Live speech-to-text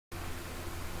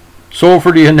So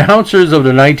for the announcers of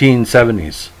the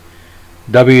 1970s,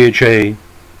 WHA,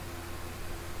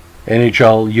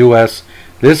 NHL, US,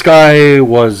 this guy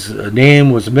name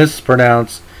was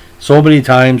mispronounced so many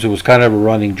times it was kind of a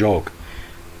running joke.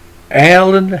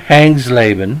 Alan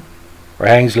Hangsleben, or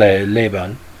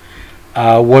Hangsleben,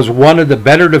 was one of the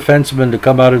better defensemen to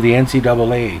come out of the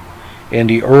NCAA in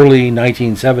the early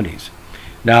 1970s.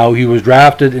 Now, he was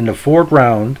drafted in the 4th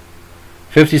round,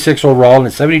 56 overall in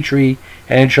the 73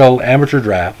 NHL amateur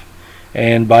draft,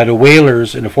 and by the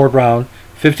Whalers in the 4th round,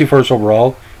 51st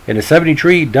overall in the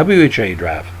 73 WHA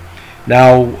draft.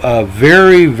 Now, a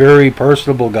very, very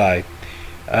personable guy.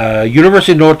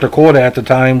 University of North Dakota at the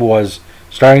time was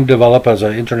starting to develop as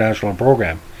an international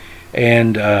program,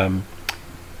 and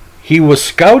he was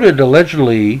scouted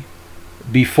allegedly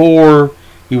before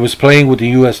he was playing with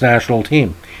the U.S. national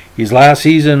team. His last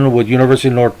season with University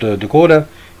of North Dakota,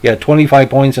 he had 25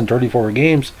 points in 34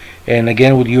 games, and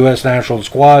again with the U.S. national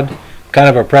squad, kind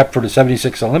of a prep for the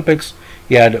 76 Olympics,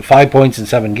 he had 5 points in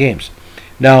 7 games.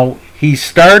 Now, he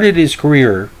started his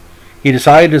career, he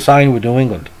decided to sign with New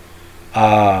England.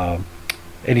 And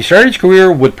he started his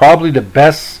career with probably the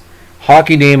best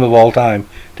hockey name of all time,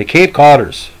 the Cape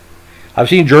Codders. I've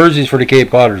seen jerseys for the Cape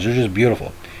Codders, they're just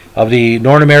beautiful, of the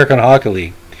North American Hockey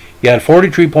League. He had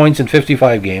 43 points in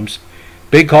 55 games,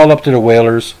 big call up to the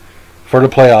Whalers for the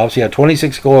playoffs. He had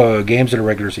 26 games in the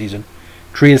regular season,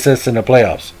 3 assists in the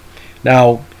playoffs.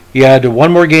 Now, he had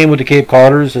one more game with the Cape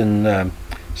Codders in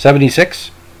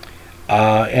 76,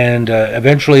 and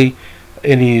eventually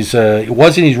it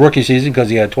wasn't his rookie season because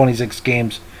he had 26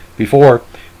 games before,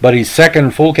 but his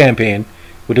second full campaign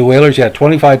with the Whalers, he had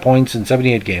 25 points in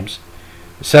 78 games,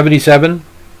 77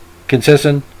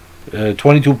 consistent,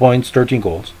 22 points, 13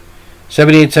 goals,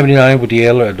 78-79 with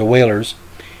the Whalers,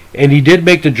 and he did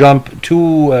make the jump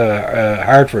to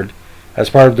Hartford as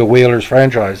part of the Whalers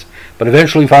franchise, but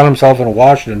eventually found himself in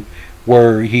Washington,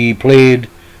 where he played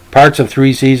parts of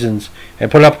 3 seasons and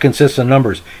put up consistent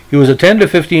numbers. He was a 10 to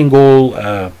 15 goal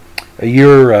a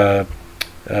year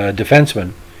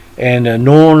defenseman, and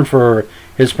known for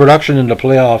his production in the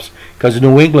playoffs, because in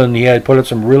New England he had put up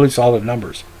some really solid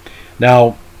numbers.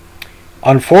 Now,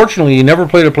 unfortunately, he never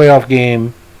played a playoff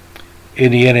game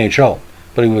in the NHL,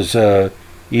 but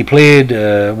he played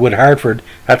with Hartford.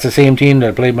 That's the same team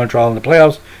that played Montreal in the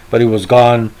playoffs, but he was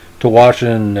gone to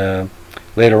Washington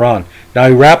later on. Now,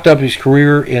 he wrapped up his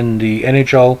career in the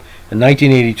NHL in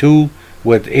 1982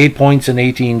 with 8 points in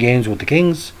 18 games with the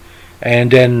Kings,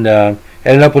 and then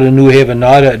ended up with the New Haven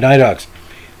Nighthawks.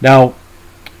 Now,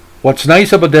 what's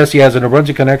nice about this, he has a New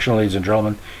Brunswick connection, ladies and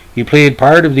gentlemen. He played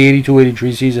part of the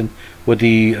 82-83 season with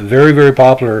the very, very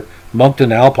popular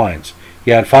Moncton Alpines. He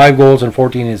had 5 goals and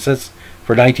 14 assists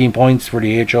for 19 points for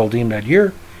the AHL team that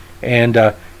year. And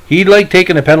he liked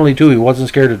taking a penalty too. He wasn't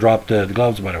scared to drop the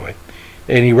gloves, by the way.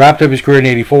 And he wrapped up his career in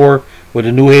 84 with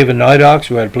the New Haven Nighthawks,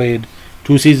 who had played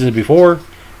 2 seasons before,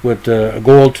 with a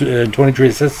goal and 23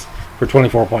 assists for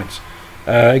 24 points.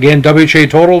 Again, WHA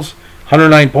totals,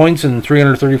 109 points in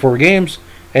 334 games.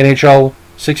 NHL,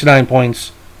 69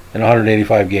 points in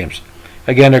 185 games.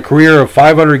 Again, a career of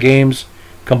 500 games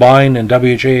combined in WHA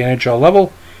and NHL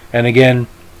level. And again,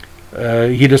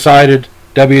 he decided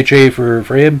WHA for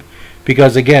him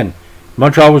because, again,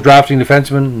 Montreal was drafting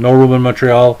defensemen, no room in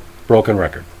Montreal, broken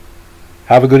record.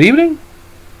 Have a good evening.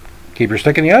 Keep your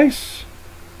stick in the ice.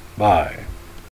 Bye.